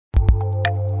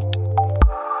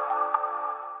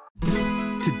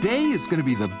Today is gonna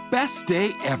be the best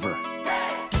day ever.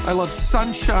 I love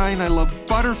sunshine, I love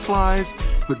butterflies,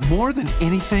 but more than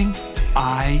anything,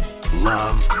 I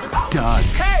love Doug.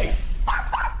 Hey!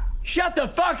 Shut the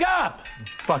fuck up!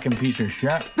 Fucking piece of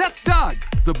shit. That's Doug,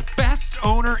 the best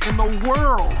owner in the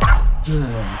world.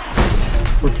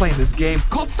 We're playing this game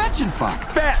called Fetch and Fuck.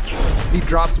 Fetch! He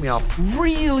drops me off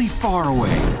really far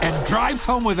away and drives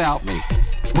home without me.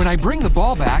 When I bring the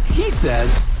ball back, he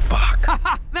says, fuck.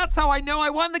 That's how I know I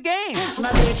won the game.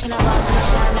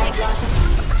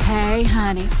 Hey,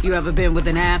 honey, you ever been with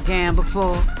an Afghan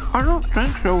before? I don't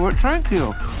think so, but thank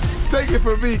you. Take it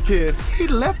from me, kid. He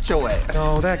left your ass.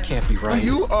 No, that can't be right.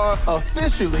 You are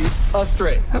officially a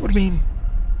stray. That would mean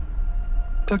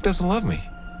Doug doesn't love me.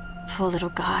 Poor little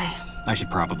guy. I should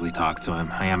probably talk to him.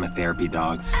 I am a therapy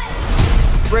dog.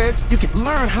 Reg, you can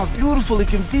learn how beautiful it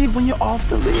can be when you're off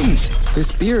the leash.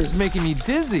 This beer is making me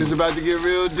dizzy. It's about to get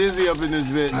real dizzy up in this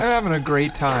bitch. I'm having a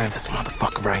great time. This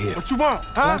motherfucker right here. What you want?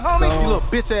 Huh, Let's homie? go. You little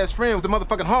bitch-ass friend with the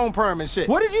motherfucking home perm and shit.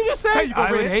 What did you just say? There you go,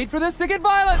 I would Reg. hate for this to get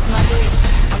violent.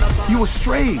 You a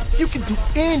stray. You can do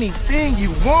anything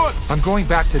you want. I'm going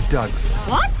back to Doug's.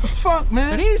 What? Fuck,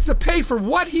 man. And he needs to pay for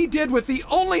what he did with the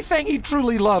only thing he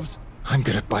truly loves. I'm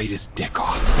gonna bite his dick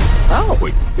off. Oh,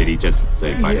 wait, did he just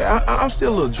say bye? Yeah, I'm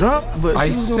still a little drunk, but... I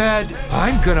said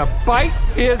I'm gonna bite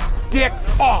his dick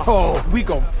off. Oh, we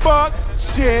gon' fuck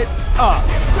shit up.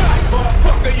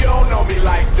 You don't know me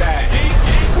like that.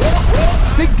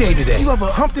 Big day today. You ever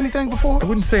humped anything before? I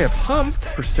wouldn't say I've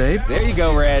humped, per se. There you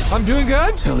go, Reg. I'm doing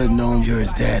good. Tell that gnome you're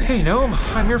his daddy. Hey, Gnome,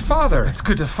 I'm your father. It's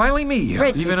good to finally meet you,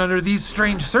 Reggie. even under these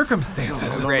strange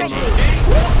circumstances. Reggie.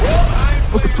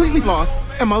 We're completely lost,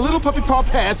 and my little puppy paw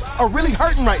pads are really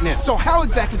hurting right now. So how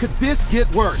exactly could this get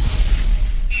worse?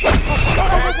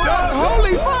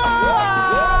 Holy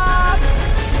fuck!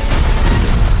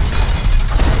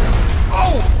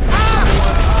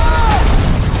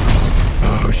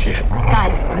 Oh, shit.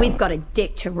 Guys, we've got a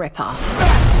dick to rip off.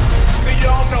 You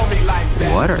don't know me like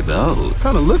that. What are those?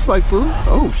 Kinda looks like food.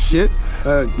 Oh, shit.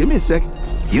 Give me a second.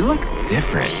 You look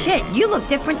different. Shit, you look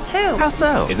different too. How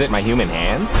so? Is it my human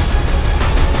hand?